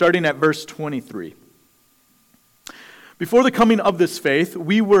starting at verse 23. Before the coming of this faith,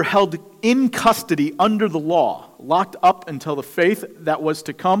 we were held in custody under the law, locked up until the faith that was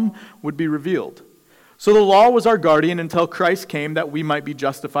to come would be revealed. So the law was our guardian until Christ came that we might be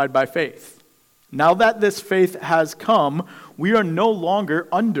justified by faith. Now that this faith has come, we are no longer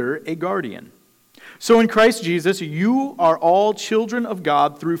under a guardian. So in Christ Jesus, you are all children of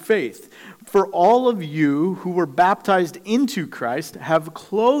God through faith. For all of you who were baptized into Christ have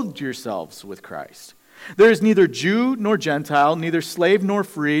clothed yourselves with Christ. There is neither Jew nor Gentile, neither slave nor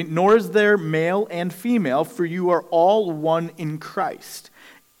free, nor is there male and female, for you are all one in Christ.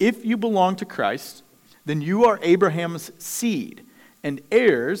 If you belong to Christ, then you are Abraham's seed and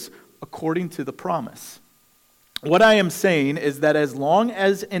heirs according to the promise. What I am saying is that as long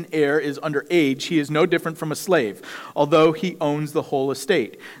as an heir is under age, he is no different from a slave, although he owns the whole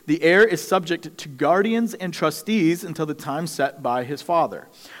estate. The heir is subject to guardians and trustees until the time set by his father.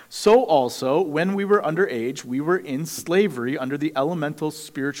 So also, when we were under age, we were in slavery under the elemental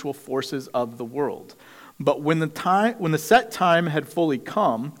spiritual forces of the world. But when the set time had fully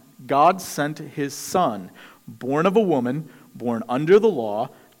come, God sent his Son, born of a woman, born under the law,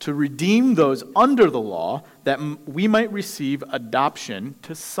 to redeem those under the law, that we might receive adoption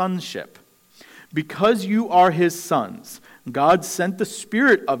to sonship. Because you are his sons, God sent the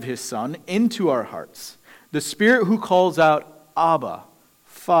Spirit of his Son into our hearts, the Spirit who calls out, Abba,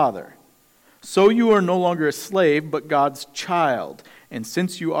 Father. So you are no longer a slave, but God's child. And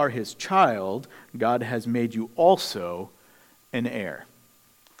since you are his child, God has made you also an heir.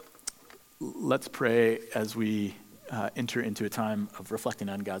 Let's pray as we enter into a time of reflecting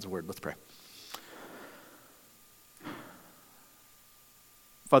on God's word. Let's pray.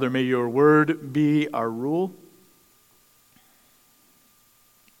 Father, may your word be our rule.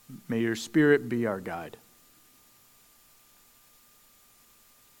 May your Spirit be our guide.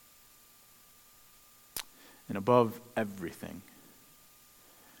 And above everything,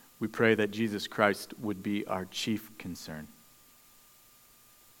 we pray that Jesus Christ would be our chief concern.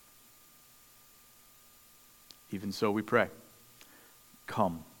 Even so we pray,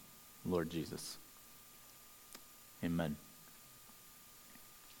 come, Lord Jesus. Amen.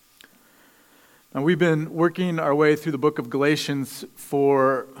 Now we've been working our way through the book of Galatians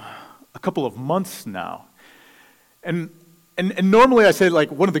for a couple of months now. And normally I say,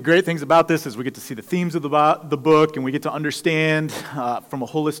 like, one of the great things about this is we get to see the themes of the book, and we get to understand from a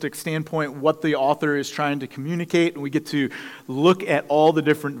holistic standpoint what the author is trying to communicate, and we get to look at all the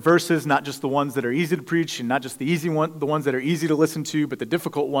different verses, not just the ones that are easy to preach, and not just the ones that are easy to listen to, but the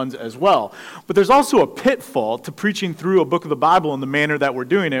difficult ones as well. But there's also a pitfall to preaching through a book of the Bible in the manner that we're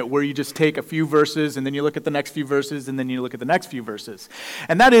doing it, where you just take a few verses, and then you look at the next few verses, and then you look at the next few verses.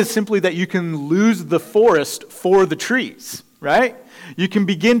 And that is simply that you can lose the forest for the trees. Right? You can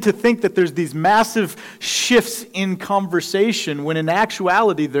begin to think that there's these massive shifts in conversation when in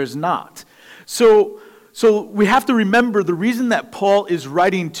actuality there's not. So we have to remember the reason that Paul is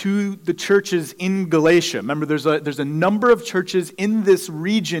writing to the churches in Galatia. Remember, there's a number of churches in this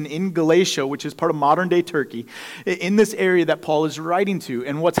region in Galatia, which is part of modern-day Turkey, in this area that Paul is writing to.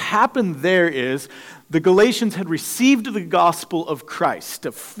 And what's happened there is the Galatians had received the gospel of Christ,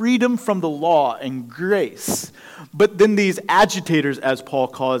 of freedom from the law and grace. But then these agitators, as Paul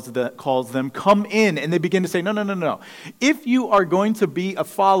calls them, come in and they begin to say, no. If you are going to be a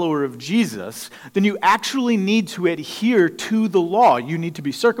follower of Jesus, then you actually need to adhere to the law. You need to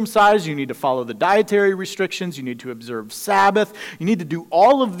be circumcised. You need to follow the dietary restrictions. You need to observe Sabbath. You need to do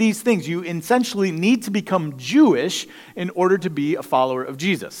all of these things. You essentially need to become Jewish in order to be a follower of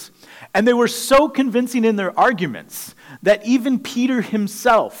Jesus. And they were so convincing in their arguments that even Peter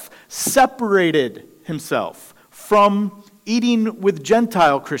himself separated himself from eating with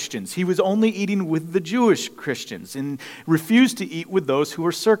Gentile Christians. He was only eating with the Jewish Christians and refused to eat with those who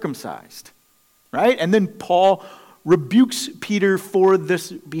were circumcised. Right? And then Paul rebukes Peter for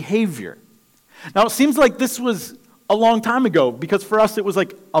this behavior. Now it seems like this was a long time ago, because for us it was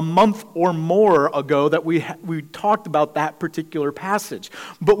like a month or more ago that we talked about that particular passage.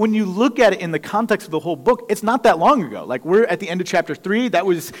 But when you look at it in the context of the whole book, it's not that long ago. Like, we're at the end of chapter 3. That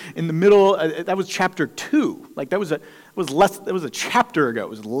was in the middle. That was chapter 2. Like, that was a chapter ago. It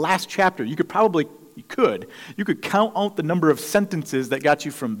was the last chapter. You could count out the number of sentences that got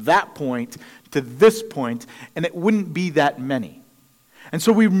you from that point to this point, and it wouldn't be that many. And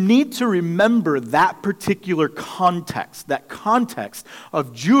so we need to remember that particular context, that context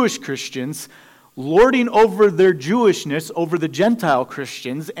of Jewish Christians lording over their Jewishness over the Gentile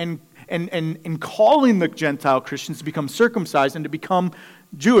Christians and calling the Gentile Christians to become circumcised and to become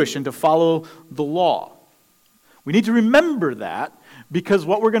Jewish and to follow the law. We need to remember that because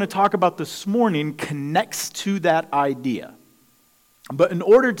what we're going to talk about this morning connects to that idea. But in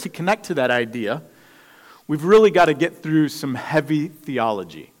order to connect to that idea, we've really got to get through some heavy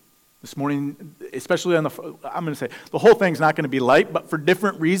theology. This morning, especially I'm going to say, the whole thing's not going to be light, but for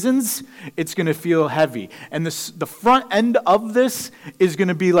different reasons, it's going to feel heavy. And the front end of this is going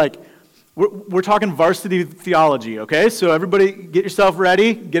to be like, we're talking varsity theology, okay? So everybody get yourself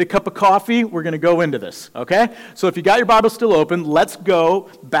ready, get a cup of coffee, we're going to go into this, okay? So if you got your Bible still open, let's go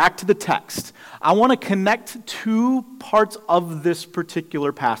back to the text. I want to connect two parts of this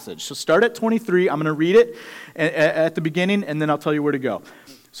particular passage. So start at 23, I'm going to read it at the beginning, and then I'll tell you where to go.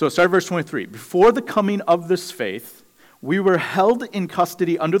 So start at verse 23. Before the coming of this faith, we were held in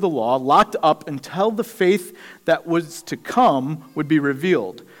custody under the law, locked up until the faith that was to come would be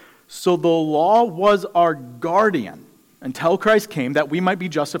revealed. So the law was our guardian until Christ came, that we might be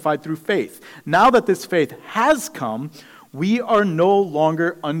justified through faith. Now that this faith has come, we are no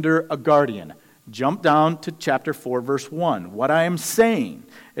longer under a guardian. Jump down to chapter 4, verse 1. What I am saying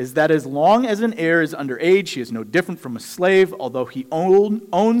is that as long as an heir is under age, he is no different from a slave, although he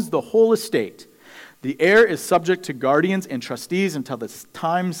owns the whole estate. The heir is subject to guardians and trustees until the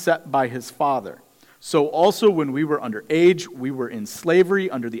time set by his father. So also when we were under age, we were in slavery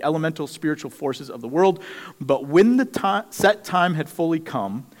under the elemental spiritual forces of the world. But when the set time had fully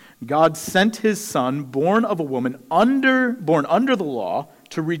come, God sent his Son, born of a woman, born under the law,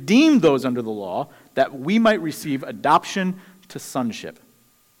 to redeem those under the law, that we might receive adoption to sonship.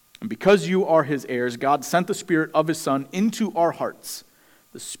 And because you are his heirs, God sent the Spirit of his Son into our hearts,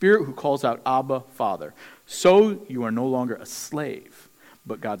 the Spirit who calls out, Abba, Father. So you are no longer a slave,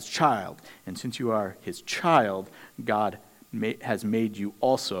 but God's child. And since you are his child, God has made you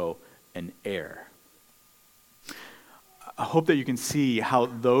also an heir. I hope that you can see how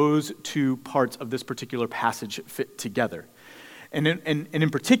those two parts of this particular passage fit together. And in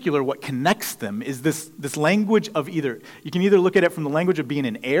particular, what connects them is this language of you can either look at it from the language of being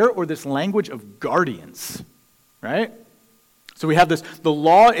an heir or this language of guardians, right? So we have the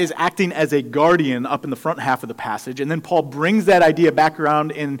law is acting as a guardian up in the front half of the passage, and then Paul brings that idea back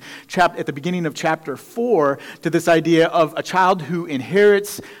around at the beginning of chapter 4 to this idea of a child who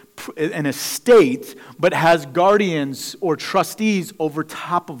inherits an estate but has guardians or trustees over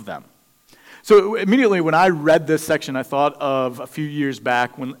top of them. So immediately when I read this section, I thought of a few years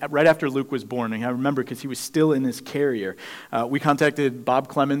back, right after Luke was born, and I remember because he was still in his carrier. We contacted Bob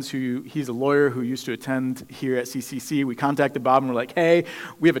Clemens, he's a lawyer who used to attend here at CCC. We contacted Bob and we're like, hey,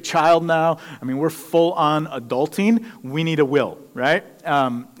 we have a child now. I mean, we're full on adulting. We need a will, right?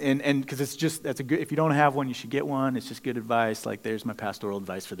 And because if you don't have one, you should get one. It's just good advice. Like, there's my pastoral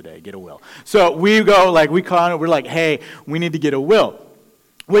advice for the day. Get a will. So we go, we're like, hey, we need to get a will.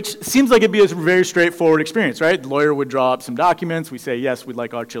 Which seems like it'd be a very straightforward experience, right? The lawyer would draw up some documents. We say, yes, we'd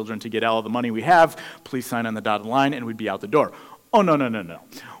like our children to get all the money we have. Please sign on the dotted line, and we'd be out the door. Oh, no.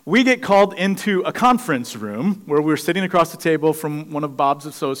 We get called into a conference room where we're sitting across the table from one of Bob's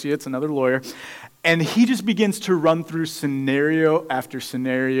associates, another lawyer, and he just begins to run through scenario after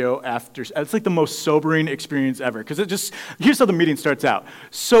scenario after. It's like the most sobering experience ever, because here's how the meeting starts out.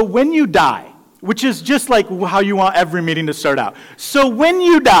 So when you die, which is just like how you want every meeting to start out. So when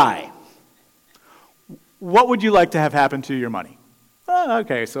you die, what would you like to have happen to your money?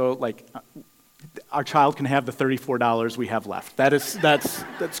 Okay, so our child can have the $34 we have left. That's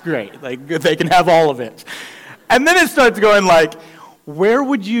great. They can have all of it. And then it starts going where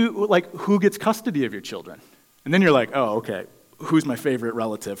would you, who gets custody of your children? And then you're like, oh, okay. Who's my favorite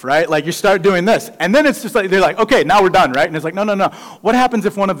relative, right? You start doing this. And then it's just they're like, okay, now we're done, right? And it's like, no. What happens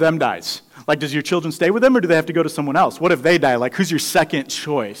if one of them dies? Does your children stay with them, or do they have to go to someone else? What if they die? Who's your second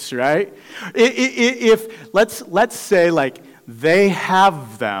choice, right? If let's say, they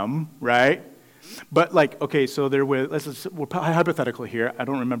have them, right? But, okay, so they're we're hypothetical here. I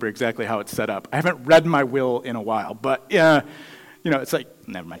don't remember exactly how it's set up. I haven't read my will in a while, but, it's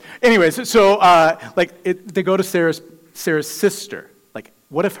never mind. Anyways, so, they go to Sarah's sister.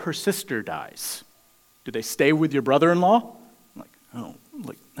 What if her sister dies? Do they stay with your brother-in-law?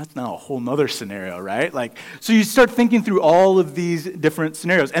 That's now a whole nother scenario, right? So you start thinking through all of these different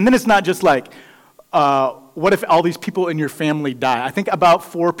scenarios. And then it's not just what if all these people in your family die? I think about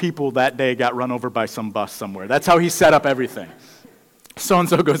 4 people that day got run over by some bus somewhere. That's how he set up everything.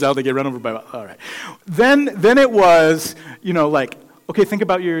 So-and-so goes out, they get run over by, all right. Then it was, okay, think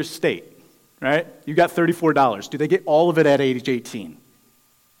about your estate, right? You got $34. Do they get all of it at age 18?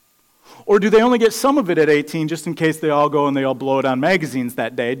 Or do they only get some of it at 18 just in case they all go and they all blow it on magazines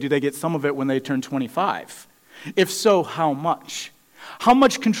that day? Do they get some of it when they turn 25? If so, how much? How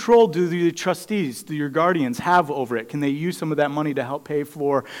much control do the trustees, do your guardians have over it? Can they use some of that money to help pay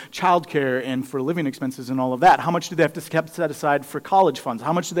for childcare and for living expenses and all of that? How much do they have to set aside for college funds?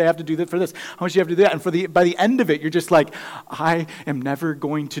 How much do they have to do that for this? How much do you have to do that? And by the end of it, you're just like, I am never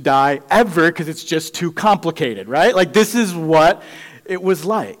going to die ever because it's just too complicated, right? Like, this is what it was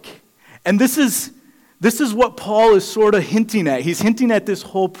like. And this is what Paul is sort of hinting at. He's hinting at this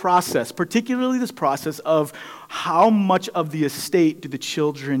whole process, particularly this process of how much of the estate do the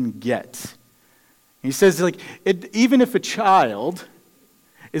children get. He says, like, even if a child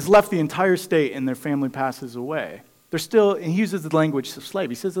is left the entire estate and their family passes away, they're still, and he uses the language of slave.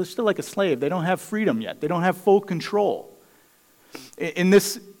 He says they're still like a slave. They don't have freedom yet. They don't have full control. In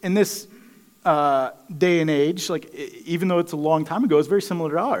this day and age, like, even though it's a long time ago, it's very similar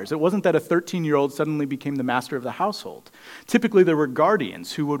to ours. It wasn't that a 13-year-old suddenly became the master of the household. Typically, there were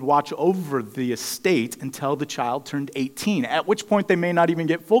guardians who would watch over the estate until the child turned 18, at which point they may not even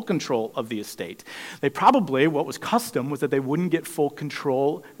get full control of the estate. They probably, what was custom, was that they wouldn't get full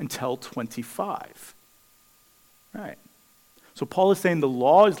control until 25. Right. So Paul is saying the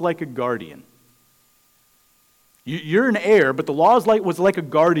law is like a guardian. You're an heir, but the law was like a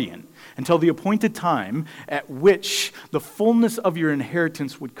guardian until the appointed time at which the fullness of your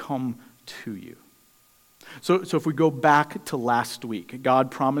inheritance would come to you. So if we go back to last week, God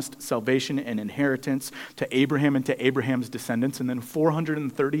promised salvation and inheritance to Abraham and to Abraham's descendants, and then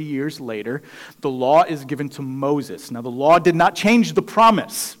 430 years later, the law is given to Moses. Now, the law did not change the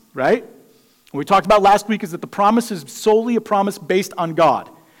promise, right? What we talked about last week is that the promise is solely a promise based on God.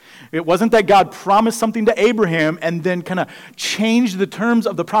 It wasn't that God promised something to Abraham and then kind of changed the terms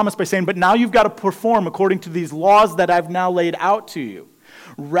of the promise by saying, but now you've got to perform according to these laws that I've now laid out to you.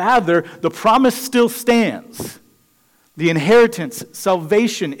 Rather, the promise still stands. The inheritance,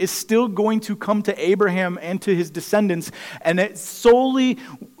 salvation, is still going to come to Abraham and to his descendants, and it solely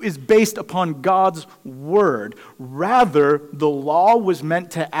is based upon God's word. Rather, the law was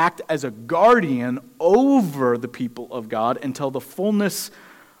meant to act as a guardian over the people of God until the fullness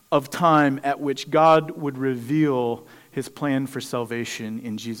of time at which God would reveal his plan for salvation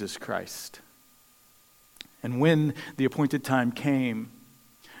in Jesus Christ. And when the appointed time came,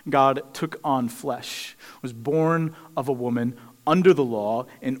 God took on flesh, was born of a woman under the law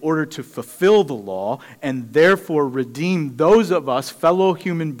in order to fulfill the law and therefore redeem those of us, fellow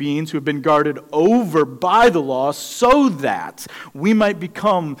human beings who have been guarded over by the law, so that we might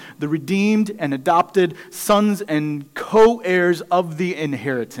become the redeemed and adopted sons and co-heirs of the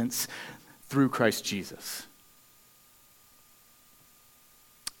inheritance through Christ Jesus.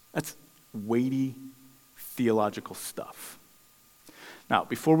 That's weighty theological stuff. Now,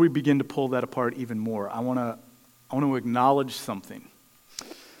 before we begin to pull that apart even more, I want to acknowledge something.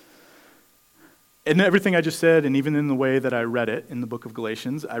 In everything I just said, and even in the way that I read it in the book of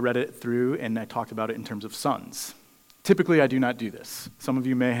Galatians, I read it through and I talked about it in terms of sons. Typically, I do not do this. Some of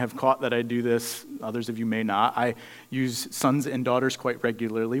you may have caught that I do this. Others of you may not. I use sons and daughters quite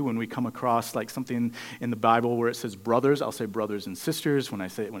regularly. When we come across like something in the Bible where it says brothers, I'll say brothers and sisters. When it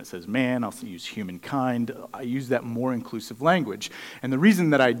says man, I'll use humankind. I use that more inclusive language. And the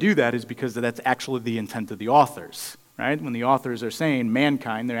reason that I do that is because that's actually the intent of the authors. Right? When the authors are saying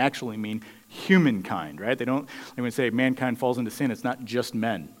mankind, they actually mean humankind, right? They don't, when they say mankind falls into sin, it's not just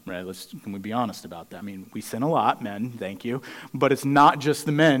men, right? Can we be honest about that? I mean, we sin a lot, men, thank you, but it's not just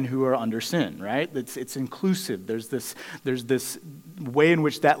the men who are under sin, right? It's inclusive. There's this way in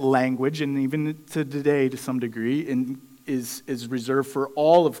which that language, and even to today to some degree, is reserved for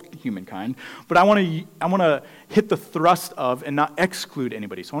all of humankind. But I want to hit the thrust of and not exclude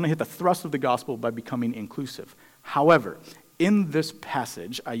anybody. So I want to hit the thrust of the gospel by becoming inclusive. However, in this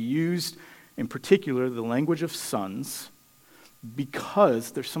passage, I used in particular the language of sons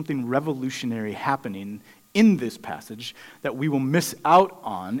because there's something revolutionary happening in this passage that we will miss out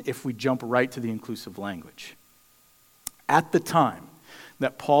on if we jump right to the inclusive language. At the time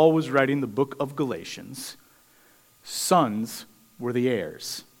that Paul was writing the book of Galatians, sons were the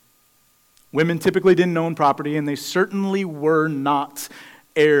heirs. Women typically didn't own property, and they certainly were not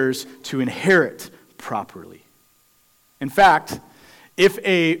heirs to inherit properly. In fact, if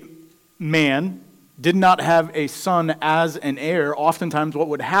a man did not have a son as an heir, oftentimes what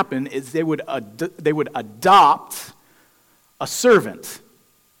would happen is they would adopt a servant,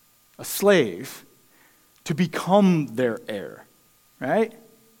 a slave, to become their heir, right?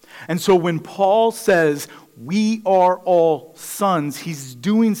 And so when Paul says, we are all sons, he's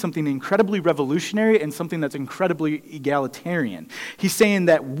doing something incredibly revolutionary and something that's incredibly egalitarian. He's saying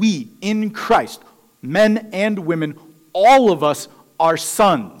that we, in Christ, men and women, all of us are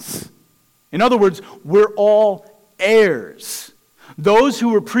sons. In other words, we're all heirs. Those who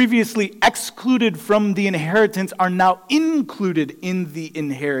were previously excluded from the inheritance are now included in the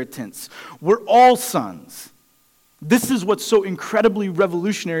inheritance. We're all sons. This is what's so incredibly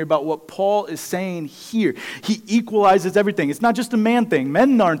revolutionary about what Paul is saying here. He equalizes everything. It's not just a man thing.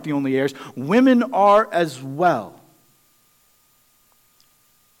 Men aren't the only heirs. Women are as well.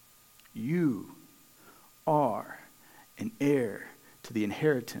 You are an heir to the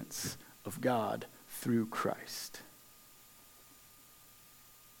inheritance of God through Christ.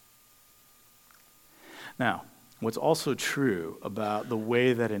 Now, what's also true about the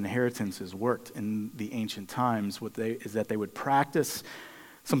way that inheritances worked in the ancient times is that they would practice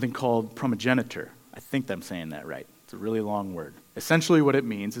something called primogeniture. I think I'm saying that right. It's a really long word. Essentially what it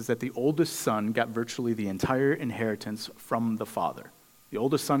means is that the oldest son got virtually the entire inheritance from the father. The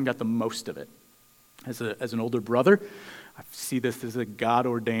oldest son got the most of it. As an older brother, I see this as a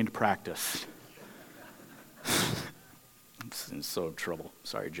God-ordained practice. I'm in so trouble.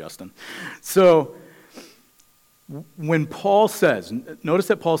 Sorry, Justin. So, when Paul says, notice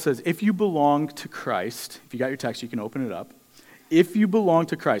that Paul says, if you belong to Christ, if you got your text, you can open it up. If you belong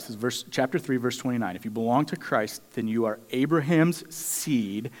to Christ, this is chapter 3, verse 29. If you belong to Christ, then you are Abraham's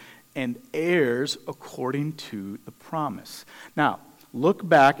seed and heirs according to the promise. Now, look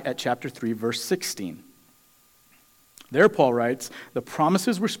back at chapter 3, verse 16. There Paul writes, the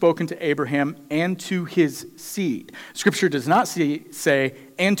promises were spoken to Abraham and to his seed. Scripture does not say,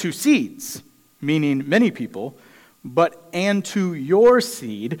 and to seeds, meaning many people, but and to your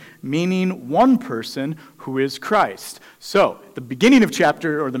seed, meaning one person who is Christ. So, the beginning of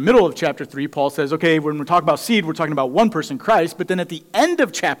the middle of chapter 3, Paul says, okay, when we talk about seed, we're talking about one person, Christ, but then at the end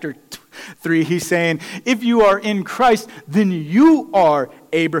of chapter 3, he's saying, if you are in Christ, then you are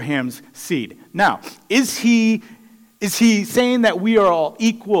Abraham's seed. Now, is he saying that we are all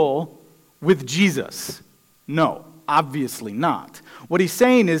equal with Jesus? No, obviously not. What he's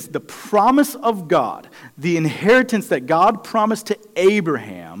saying is the promise of God, the inheritance that God promised to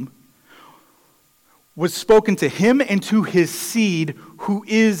Abraham, was spoken to him and to his seed, who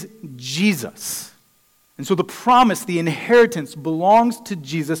is Jesus. And so the promise, the inheritance, belongs to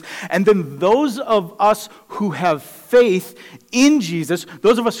Jesus. And then those of us who have faith in Jesus,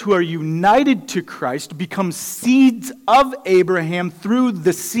 those of us who are united to Christ, become seeds of Abraham through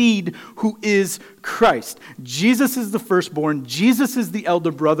the seed who is Christ. Jesus is the firstborn. Jesus is the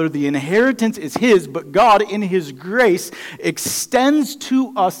elder brother. The inheritance is his, but God, in his grace, extends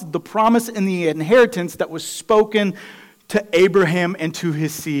to us the promise and the inheritance that was spoken to Abraham and to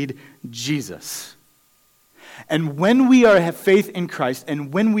his seed, Jesus. And when we have faith in Christ,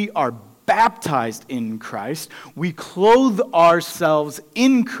 and when we are baptized in Christ, we clothe ourselves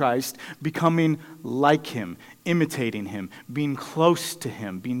in Christ, becoming like him, imitating him, being close to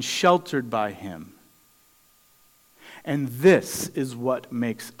him, being sheltered by him. And this is what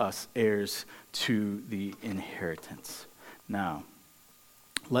makes us heirs to the inheritance. Now,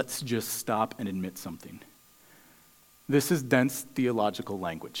 let's just stop and admit something. This is dense theological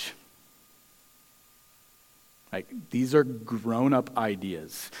language. These are grown-up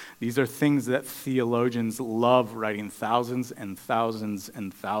ideas. These are things that theologians love writing thousands and thousands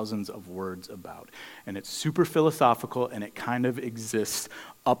and thousands of words about. And it's super philosophical, and it kind of exists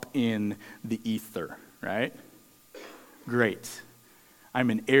up in the ether, right? Great. I'm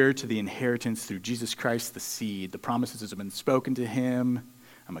an heir to the inheritance through Jesus Christ, the seed. The promises have been spoken to him.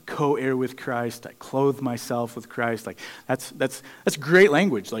 I'm a co-heir with Christ. I clothe myself with Christ. That's great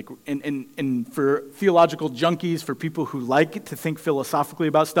language. And for theological junkies, for people who like to think philosophically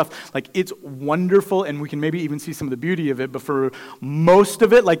about stuff, it's wonderful, and we can maybe even see some of the beauty of it. But for most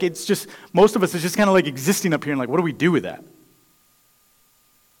of it, most of us is just kind of existing up here, and what do we do with that?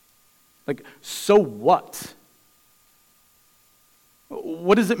 So what?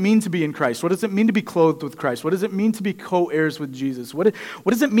 What does it mean to be in Christ? What does it mean to be clothed with Christ? What does it mean to be co-heirs with Jesus? What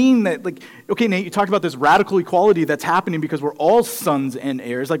does it mean that, okay, Nate, you talked about this radical equality that's happening because we're all sons and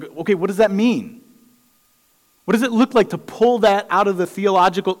heirs. Okay, what does that mean? What does it look like to pull that out of the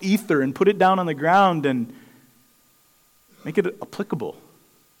theological ether and put it down on the ground and make it applicable?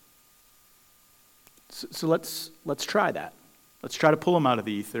 So let's try that. Let's try to pull them out of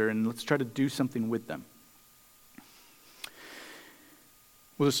the ether, and let's try to do something with them.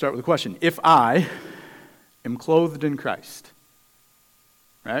 We'll just start with a question. If I am clothed in Christ,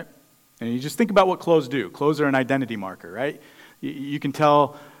 right? And you just think about what clothes do. Clothes are an identity marker, right? You can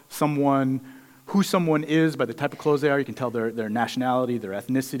tell someone who someone is by the type of clothes they are. You can tell their nationality, their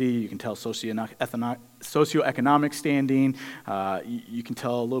ethnicity. You can tell socioeconomic standing. You can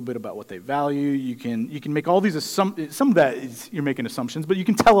tell a little bit about what they value. You can make all these assumptions. Some of that is you're making assumptions, but you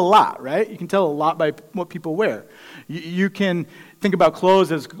can tell a lot, right? You can tell a lot by what people wear. You can think about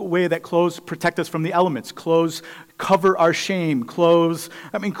clothes as a way that clothes protect us from the elements. Clothes cover our shame. Clothes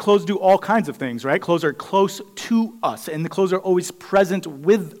do all kinds of things, right? Clothes are close to us, and the clothes are always present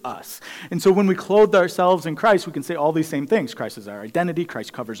with us. And so when we clothe ourselves in Christ, we can say all these same things. Christ is our identity.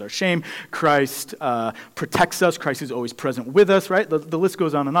 Christ covers our shame. Christ protects us. Christ is always present with us, right? The list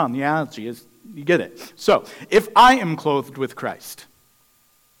goes on and on. The analogy is, you get it. So, if I am clothed with Christ,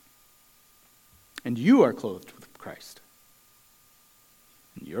 and you are clothed with Christ,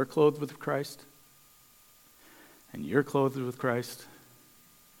 and you're clothed with Christ, and you're clothed with Christ,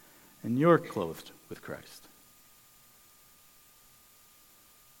 and you're clothed with Christ.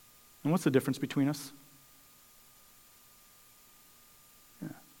 And what's the difference between us? Yeah.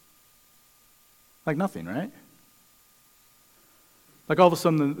 Like nothing, right? Like all of a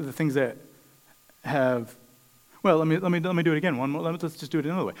sudden the things that have, well, let me do it again. Let's just do it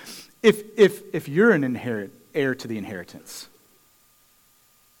another way. If you're an heir to the inheritance,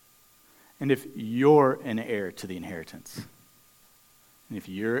 and if you're an heir to the inheritance, and if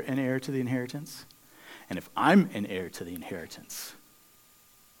you're an heir to the inheritance, and if I'm an heir to the inheritance,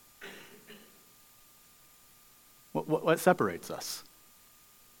 what separates us?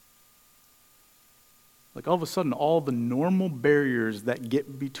 Like all of a sudden, all the normal barriers that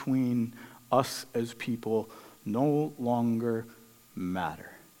get between us as people no longer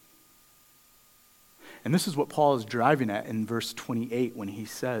matter. And this is what Paul is driving at in verse 28 when he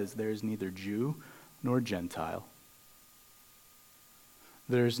says, there is neither Jew nor Gentile.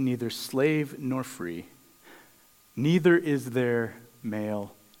 There is neither slave nor free. Neither is there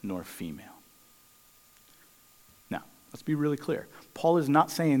male nor female. Now, let's be really clear. Paul is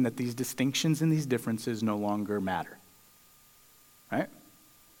not saying that these distinctions and these differences no longer matter. Right?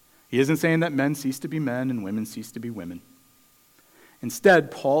 He isn't saying that men cease to be men and women cease to be women. Instead,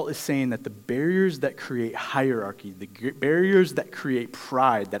 Paul is saying that the barriers that create hierarchy, the barriers that create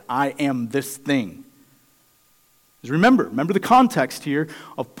pride, that I am this thing. Remember the context here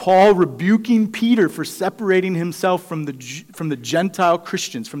of Paul rebuking Peter for separating himself from the Gentile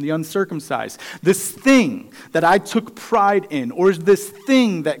Christians, from the uncircumcised. This thing that I took pride in, or this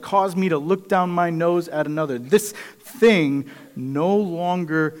thing that caused me to look down my nose at another, this thing no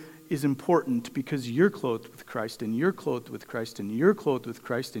longer is important because you're clothed with Christ, and you're clothed with Christ, and you're clothed with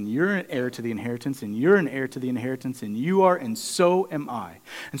Christ, and you're an heir to the inheritance, and you're an heir to the inheritance, and you are, and so am I.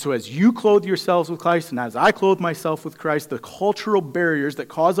 And so as you clothe yourselves with Christ, and as I clothe myself with Christ, the cultural barriers that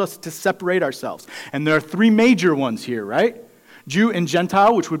cause us to separate ourselves, and there are three major ones here, right? Jew and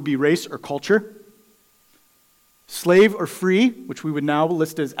Gentile, which would be race or culture. Slave or free, which we would now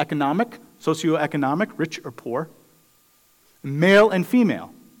list as economic, socioeconomic, rich or poor. Male and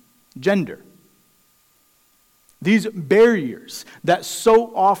female. Gender. These barriers that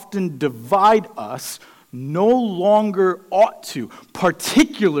so often divide us no longer ought to,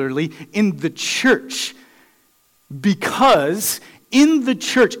 particularly in the church, because in the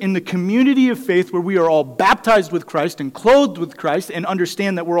church, in the community of faith where we are all baptized with Christ and clothed with Christ and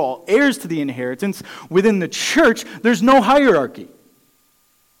understand that we're all heirs to the inheritance, within the church, there's no hierarchy.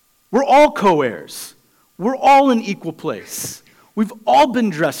 We're all co-heirs. We're all in equal place. We've all been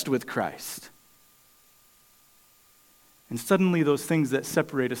dressed with Christ. And suddenly those things that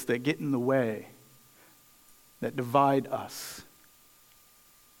separate us, that get in the way, that divide us,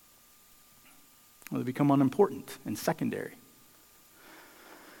 well, they become unimportant and secondary.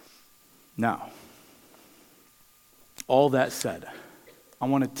 Now, all that said, I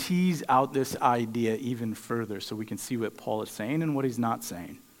want to tease out this idea even further so we can see what Paul is saying and what he's not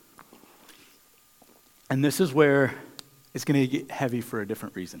saying. And this is where it's going to get heavy for a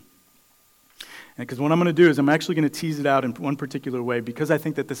different reason. Because what I'm going to do is I'm actually going to tease it out in one particular way because I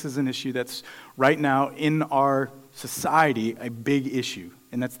think that this is an issue that's right now in our society a big issue,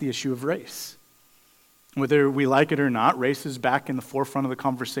 and that's the issue of race. Whether we like it or not, race is back in the forefront of the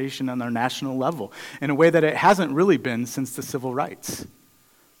conversation on our national level in a way that it hasn't really been since the civil rights.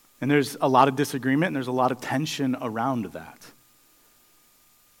 And there's a lot of disagreement and there's a lot of tension around that.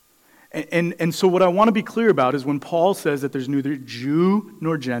 And so what I want to be clear about is when Paul says that there's neither Jew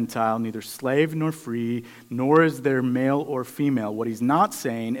nor Gentile, neither slave nor free, nor is there male or female, what he's not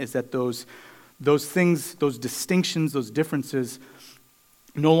saying is that those things, those distinctions, those differences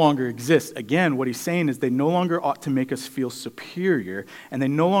no longer exist. Again, what he's saying is they no longer ought to make us feel superior, and they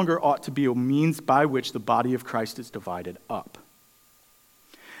no longer ought to be a means by which the body of Christ is divided up.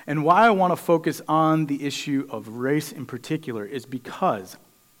 And why I want to focus on the issue of race in particular is because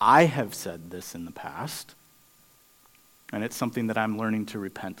I have said this in the past, and it's something that I'm learning to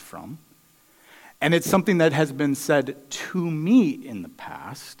repent from. And it's something that has been said to me in the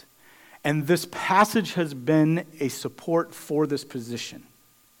past, and this passage has been a support for this position.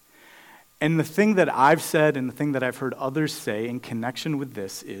 And the thing that I've said and the thing that I've heard others say in connection with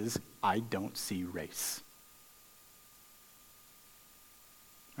this is, I don't see race.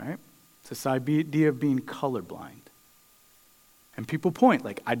 Right? It's this idea of being colorblind. And people point,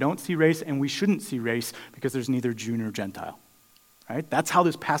 like, I don't see race, and we shouldn't see race because there's neither Jew nor Gentile. Right? That's how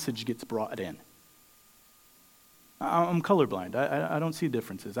this passage gets brought in. I'm colorblind. I don't see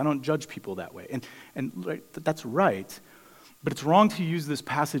differences. I don't judge people that way. And right, that's right, but it's wrong to use this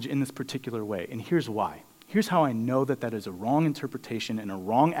passage in this particular way. And here's why. Here's how I know that that is a wrong interpretation and a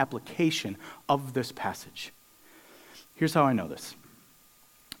wrong application of this passage. Here's how I know this.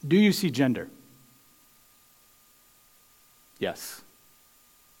 Do you see gender? Yes.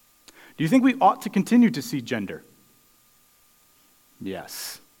 Do you think we ought to continue to see gender?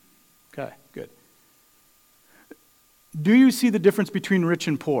 Yes. Okay, good. Do you see the difference between rich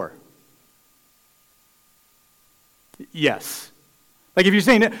and poor? Yes. Like if you're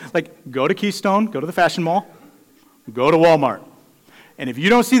saying it, like go to Keystone, go to the Fashion Mall, go to Walmart. And if you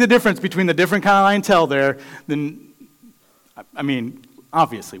don't see the difference between the different clientele there, then, I mean,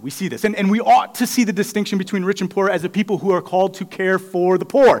 obviously, we see this. And we ought to see the distinction between rich and poor as a people who are called to care for the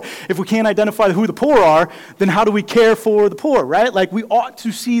poor. If we can't identify who the poor are, then how do we care for the poor, right? Like we ought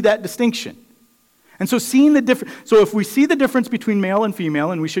to see that distinction. And so so if we see the difference between male and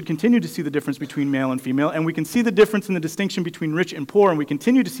female, and we should continue to see the difference between male and female, and we can see the difference in the distinction between rich and poor, and we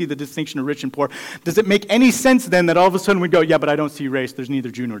continue to see the distinction of rich and poor, does it make any sense then that all of a sudden we go, yeah, but I don't see race, there's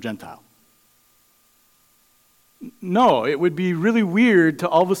neither Jew nor Gentile? No, it would be really weird to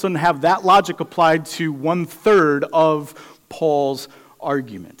all of a sudden have that logic applied to 1/3 of Paul's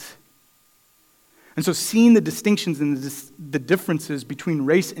argument. And so seeing the distinctions and the differences between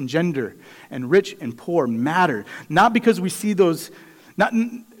race and gender and rich and poor matter. Not because we see those,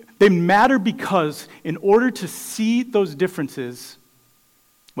 they matter because in order to see those differences,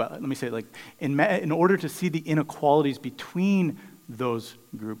 well, let me say it like, in order to see the inequalities between those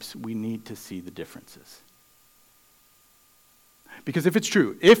groups, we need to see the differences. Because if it's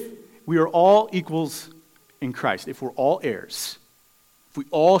true, if we are all equals in Christ, if we're all heirs, if we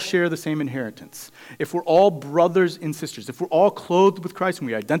all share the same inheritance, if we're all brothers and sisters, if we're all clothed with Christ and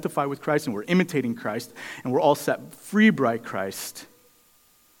we identify with Christ and we're imitating Christ and we're all set free by Christ,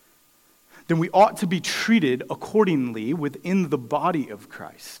 then we ought to be treated accordingly within the body of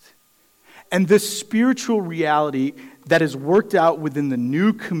Christ. And this spiritual reality that is worked out within the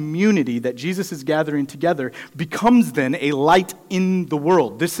new community that Jesus is gathering together becomes then a light in the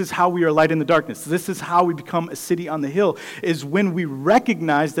world. This is how we are light in the darkness. This is how we become a city on the hill, is when we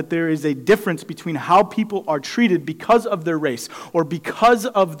recognize that there is a difference between how people are treated because of their race or because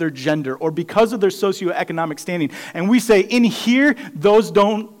of their gender or because of their socioeconomic standing. And we say, in here, those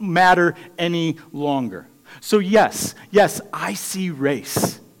don't matter any longer. So yes, I see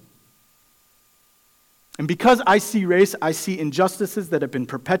race. And because I see race, I see injustices that have been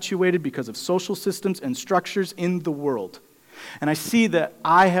perpetuated because of social systems and structures in the world. And I see that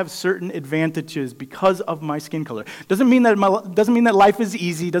I have certain advantages because of my skin color. Doesn't mean that life is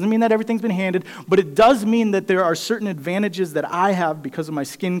easy, doesn't mean that everything's been handed, but it does mean that there are certain advantages that I have because of my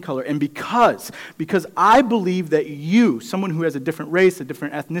skin color. And because I believe that you, someone who has a different race, a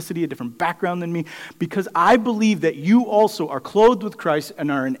different ethnicity, a different background than me, because I believe that you also are clothed with Christ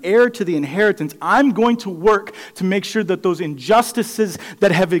and are an heir to the inheritance, I'm going to work to make sure that those injustices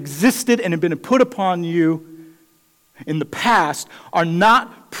that have existed and have been put upon you in the past are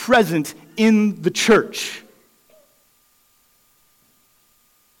not present in the church.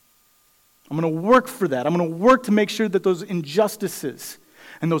 I'm going to work for that. I'm going to work to make sure that those injustices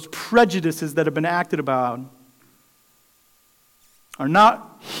and those prejudices that have been acted about are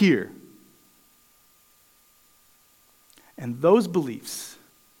not here. And those beliefs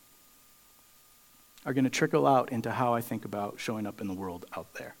are going to trickle out into how I think about showing up in the world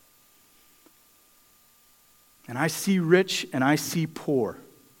out there. And I see rich and I see poor.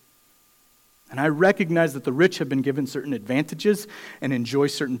 And I recognize that the rich have been given certain advantages and enjoy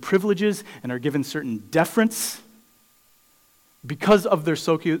certain privileges and are given certain deference because of their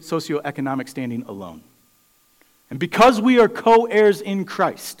socioeconomic standing alone. And because we are co-heirs in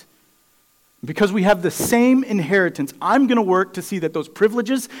Christ, because we have the same inheritance, I'm going to work to see that those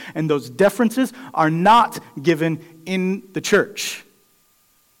privileges and those deferences are not given in the church.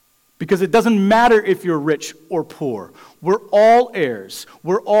 Because it doesn't matter if you're rich or poor. We're all heirs.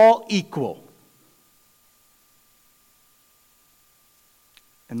 We're all equal.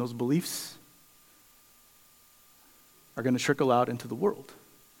 And those beliefs are going to trickle out into the world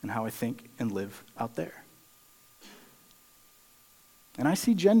and how I think and live out there. And I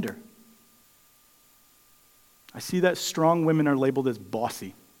see gender. I see that strong women are labeled as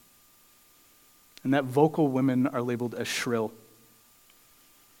bossy, and that vocal women are labeled as shrill,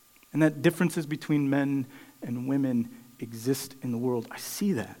 and that differences between men and women exist in the world. I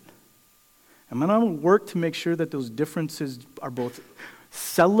see that. And I'm going to work to make sure that those differences are both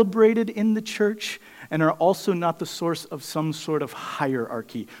celebrated in the church and are also not the source of some sort of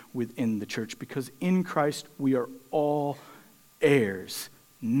hierarchy within the church, because in Christ we are all heirs,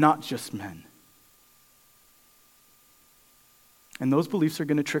 not just men. And those beliefs are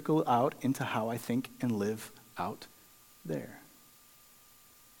going to trickle out into how I think and live out there.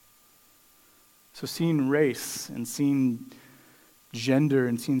 So seeing race and seeing gender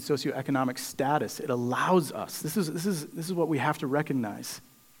and seeing socioeconomic status, it allows us, this is what we have to recognize.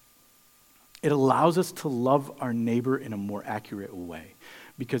 It allows us to love our neighbor in a more accurate way.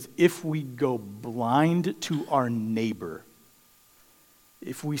 Because if we go blind to our neighbor,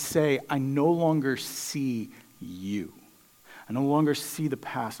 if we say, I no longer see you, I no longer see the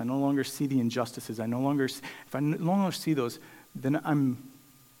past, I no longer see the injustices, if I no longer see those, then I'm,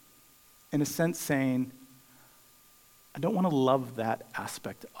 in a sense, saying, I don't want to love that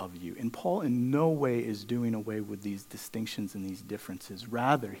aspect of you. And Paul in no way is doing away with these distinctions and these differences.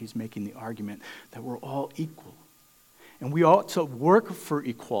 Rather, he's making the argument that we're all equal. And we ought to work for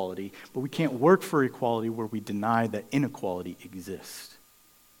equality, but we can't work for equality where we deny that inequality exists.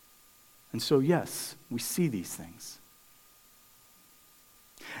 And so, yes, we see these things.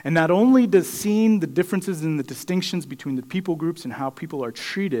 And not only does seeing the differences and the distinctions between the people groups and how people are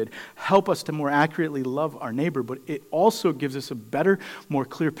treated help us to more accurately love our neighbor, but it also gives us a better, more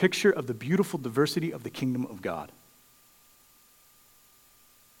clear picture of the beautiful diversity of the kingdom of God.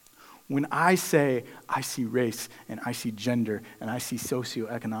 When I say I see race and I see gender and I see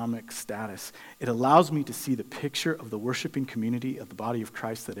socioeconomic status, it allows me to see the picture of the worshiping community of the body of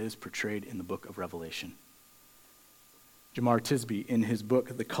Christ that is portrayed in the book of Revelation. Jamar Tisby, in his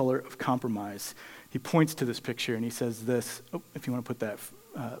book, The Color of Compromise, he points to this picture and he says this, if you want to put that,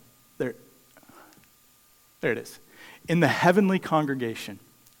 there it is. In the heavenly congregation,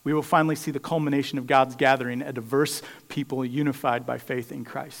 we will finally see the culmination of God's gathering, a diverse people unified by faith in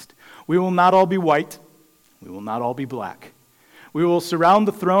Christ. We will not all be white. We will not all be black. We will surround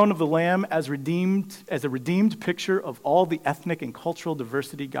the throne of the Lamb as a redeemed picture of all the ethnic and cultural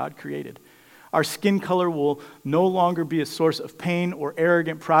diversity God created. Our skin color will no longer be a source of pain or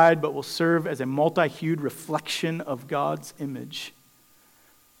arrogant pride, but will serve as a multi-hued reflection of God's image.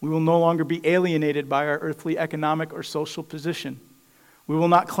 We will no longer be alienated by our earthly economic or social position. We will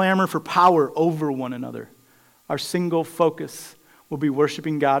not clamor for power over one another. Our single focus will be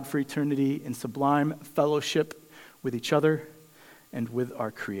worshiping God for eternity in sublime fellowship with each other and with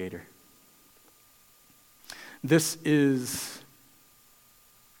our Creator. This is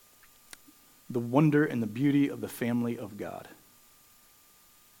the wonder and the beauty of the family of God.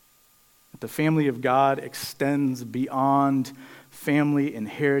 That the family of God extends beyond family and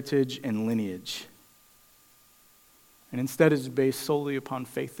heritage and lineage, and instead is based solely upon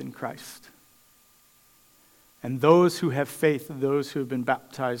faith in Christ. And those who have faith, those who have been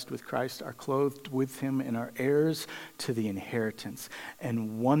baptized with Christ, are clothed with him and are heirs to the inheritance.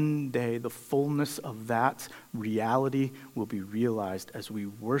 And one day the fullness of that reality will be realized as we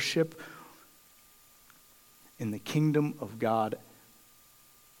worship in the kingdom of God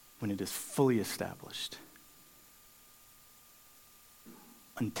when it is fully established.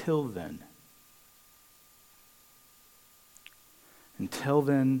 Until then,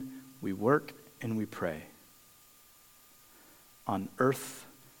 we work and we pray on earth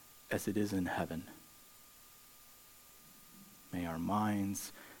as it is in heaven. May our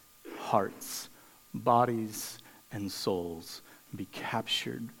minds, hearts, bodies, and souls be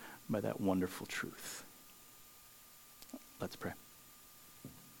captured by that wonderful truth. Let's pray.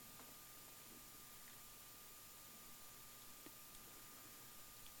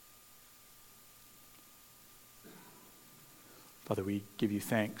 Father, we give you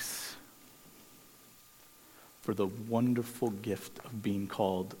thanks for the wonderful gift of being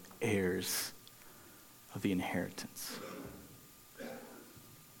called heirs of the inheritance.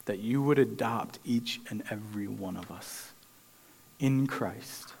 That you would adopt each and every one of us in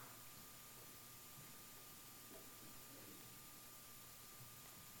Christ.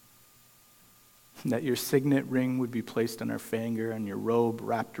 That your signet ring would be placed on our finger and your robe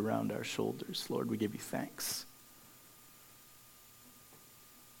wrapped around our shoulders. Lord, we give you thanks.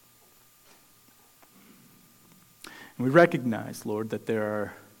 And we recognize, Lord, that there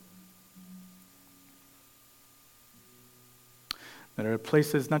are There are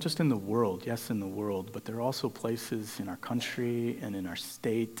places, not just in the world, yes, in the world, but there are also places in our country and in our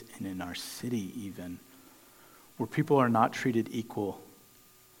state and in our city even, where people are not treated equal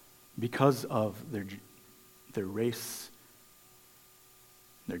because of their race,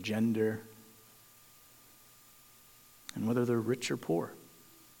 their gender, and whether they're rich or poor.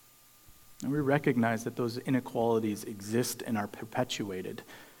 And we recognize that those inequalities exist and are perpetuated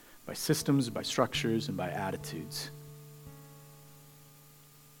by systems, by structures, and by attitudes.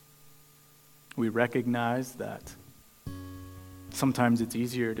 We recognize that sometimes it's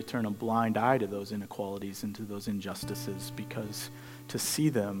easier to turn a blind eye to those inequalities and to those injustices because to see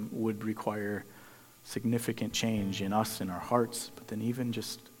them would require significant change in us, in our hearts, but then even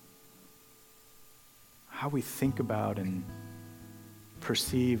just how we think about and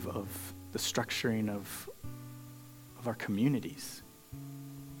perceive of the structuring of our communities.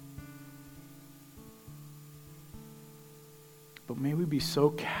 But may we be so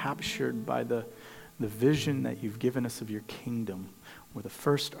captured by the vision that you've given us of your kingdom, where the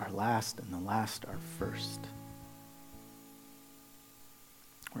first are last and the last are first.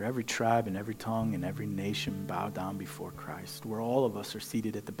 Where every tribe and every tongue and every nation bow down before Christ. Where all of us are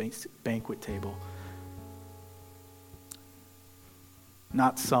seated at the banquet table.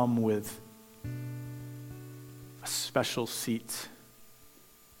 Not some with a special seat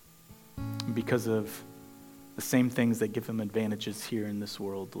because of the same things that give them advantages here in this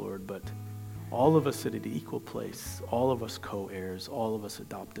world, Lord, but all of us at an equal place, all of us co-heirs, all of us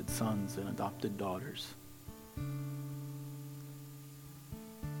adopted sons and adopted daughters.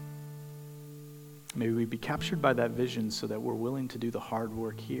 May we be captured by that vision so that we're willing to do the hard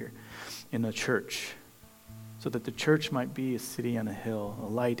work here in the church, so that the church might be a city on a hill, a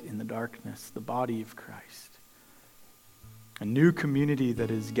light in the darkness, the body of Christ, a new community that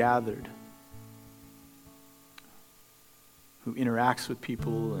is gathered, who interacts with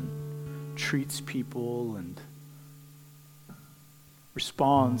people and treats people and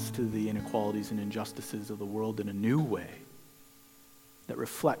responds to the inequalities and injustices of the world in a new way that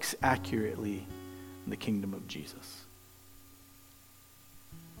reflects accurately the kingdom of Jesus.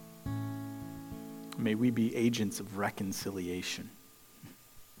 May we be agents of reconciliation,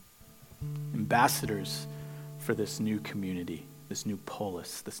 ambassadors for this new community, this new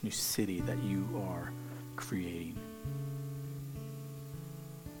polis, this new city that you are creating.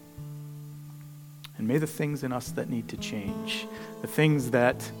 And may the things in us that need to change, the things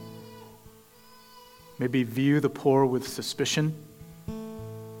that maybe view the poor with suspicion,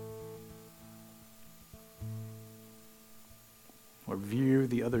 or view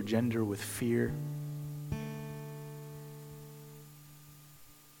the other gender with fear,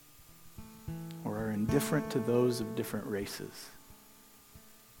 or are indifferent to those of different races.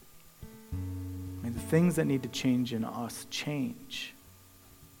 May the things that need to change in us change,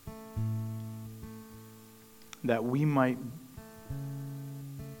 that we might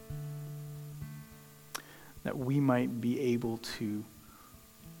be able to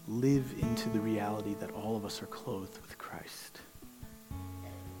live into the reality that all of us are clothed with Christ.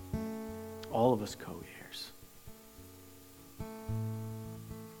 All of us co-heirs.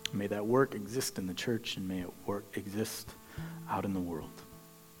 May that work exist in the church, and may it exist out in the world.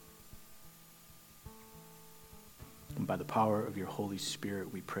 And by the power of your Holy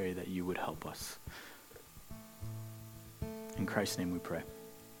Spirit, we pray that you would help us. In Christ's name we pray.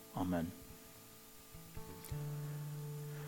 Amen.